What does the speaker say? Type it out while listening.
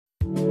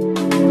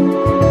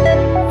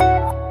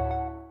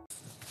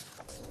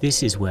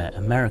This is where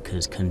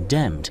America's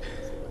condemned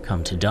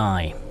come to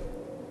die.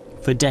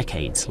 For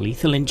decades,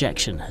 lethal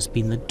injection has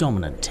been the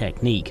dominant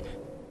technique.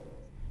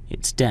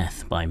 It's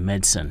death by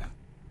medicine,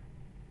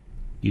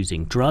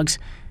 using drugs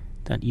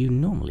that you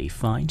normally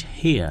find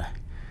here.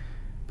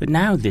 But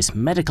now this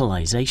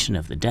medicalization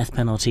of the death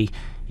penalty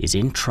is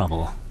in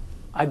trouble.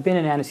 I've been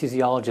an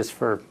anesthesiologist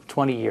for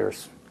 20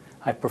 years.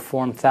 I've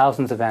performed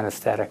thousands of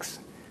anesthetics.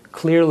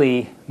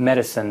 Clearly,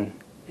 medicine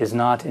is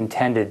not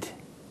intended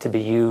to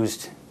be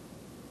used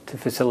to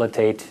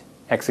facilitate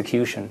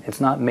execution.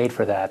 It's not made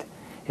for that.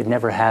 It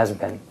never has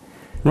been.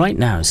 Right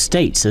now,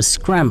 states are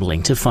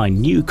scrambling to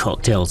find new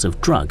cocktails of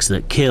drugs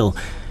that kill.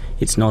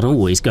 It's not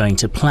always going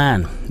to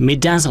plan.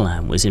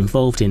 Midazolam was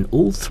involved in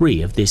all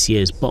 3 of this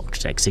year's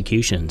botched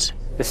executions.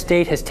 The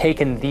state has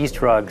taken these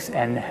drugs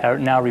and are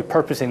now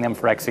repurposing them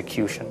for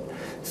execution.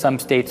 Some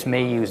states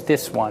may use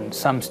this one.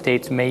 Some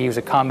states may use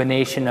a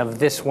combination of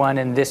this one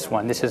and this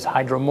one. This is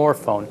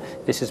hydromorphone.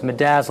 This is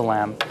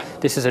midazolam.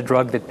 This is a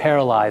drug that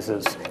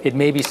paralyzes. It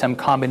may be some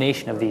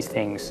combination of these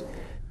things.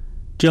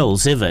 Joel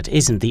Zivert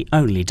isn't the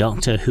only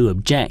doctor who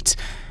objects.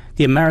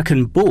 The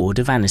American Board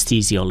of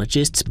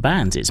Anesthesiologists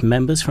bans its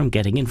members from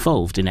getting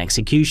involved in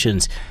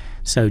executions.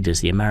 So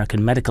does the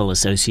American Medical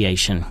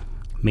Association.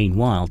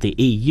 Meanwhile, the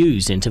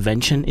EU's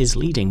intervention is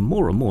leading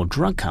more and more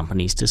drug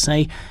companies to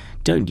say,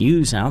 don't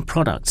use our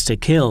products to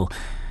kill.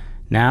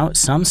 Now,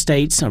 some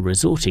states are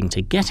resorting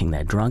to getting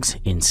their drugs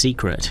in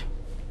secret.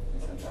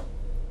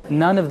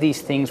 None of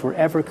these things were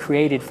ever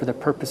created for the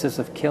purposes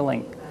of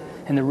killing.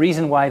 And the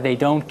reason why they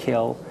don't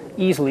kill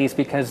easily is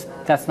because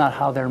that's not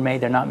how they're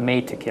made. They're not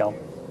made to kill.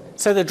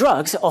 So the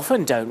drugs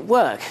often don't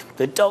work.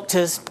 The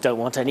doctors don't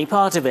want any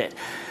part of it.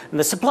 And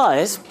the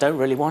suppliers don't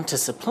really want to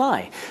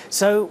supply.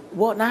 So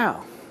what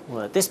now?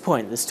 Well, at this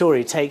point, the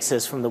story takes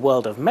us from the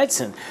world of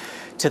medicine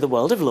to the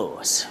world of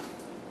laws.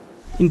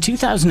 In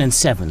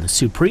 2007, the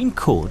Supreme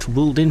Court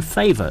ruled in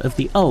favour of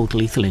the old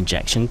lethal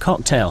injection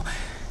cocktail,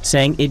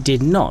 saying it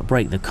did not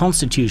break the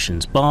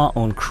Constitution's bar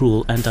on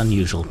cruel and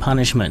unusual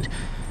punishment.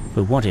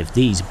 But what if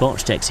these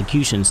botched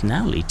executions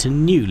now lead to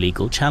new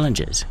legal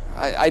challenges?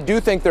 I do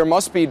think there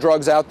must be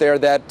drugs out there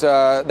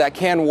that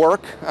can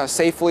work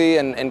safely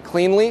and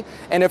cleanly,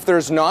 and if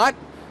there's not,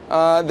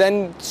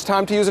 then it's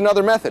time to use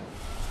another method.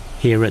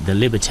 Here at the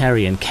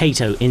Libertarian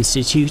Cato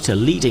Institute, a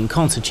leading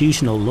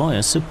constitutional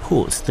lawyer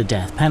supports the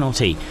death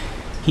penalty.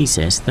 He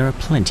says there are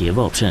plenty of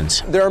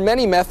options. There are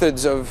many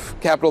methods of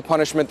capital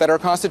punishment that are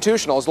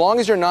constitutional. As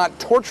long as you're not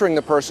torturing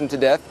the person to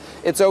death,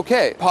 it's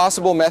okay.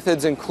 Possible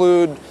methods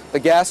include the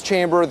gas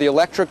chamber, the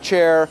electric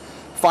chair,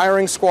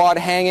 firing squad,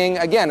 hanging.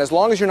 Again, as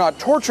long as you're not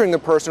torturing the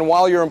person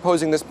while you're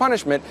imposing this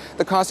punishment,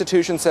 the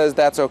Constitution says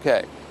that's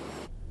okay.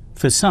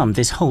 For some,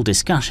 this whole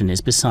discussion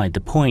is beside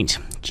the point.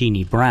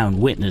 Jeannie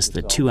Brown witnessed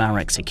the 2-hour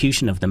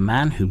execution of the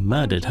man who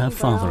murdered her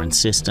father and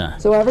sister.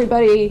 So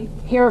everybody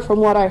here, from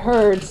what I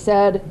heard,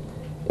 said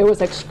it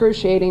was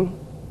excruciating.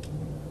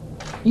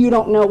 You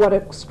don't know what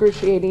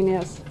excruciating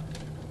is.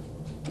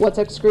 What's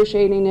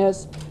excruciating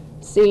is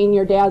seeing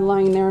your dad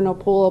lying there in a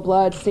pool of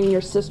blood, seeing your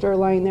sister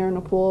lying there in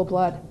a pool of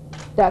blood.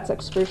 That's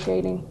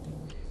excruciating.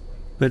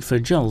 But for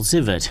Joel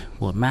Zivert,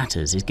 what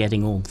matters is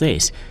getting all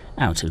this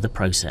out of the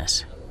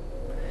process.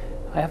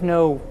 I have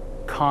no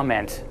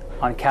comment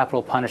on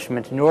capital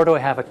punishment, nor do I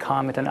have a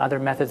comment on other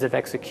methods of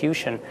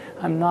execution.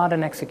 I'm not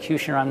an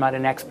executioner. I'm not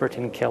an expert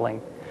in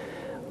killing.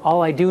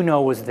 All I do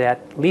know is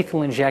that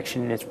lethal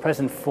injection in its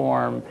present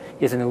form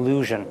is an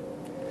illusion.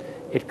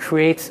 It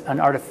creates an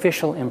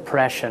artificial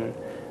impression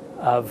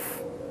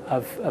of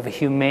a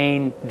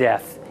humane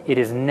death.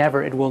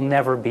 It will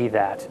never be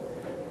that.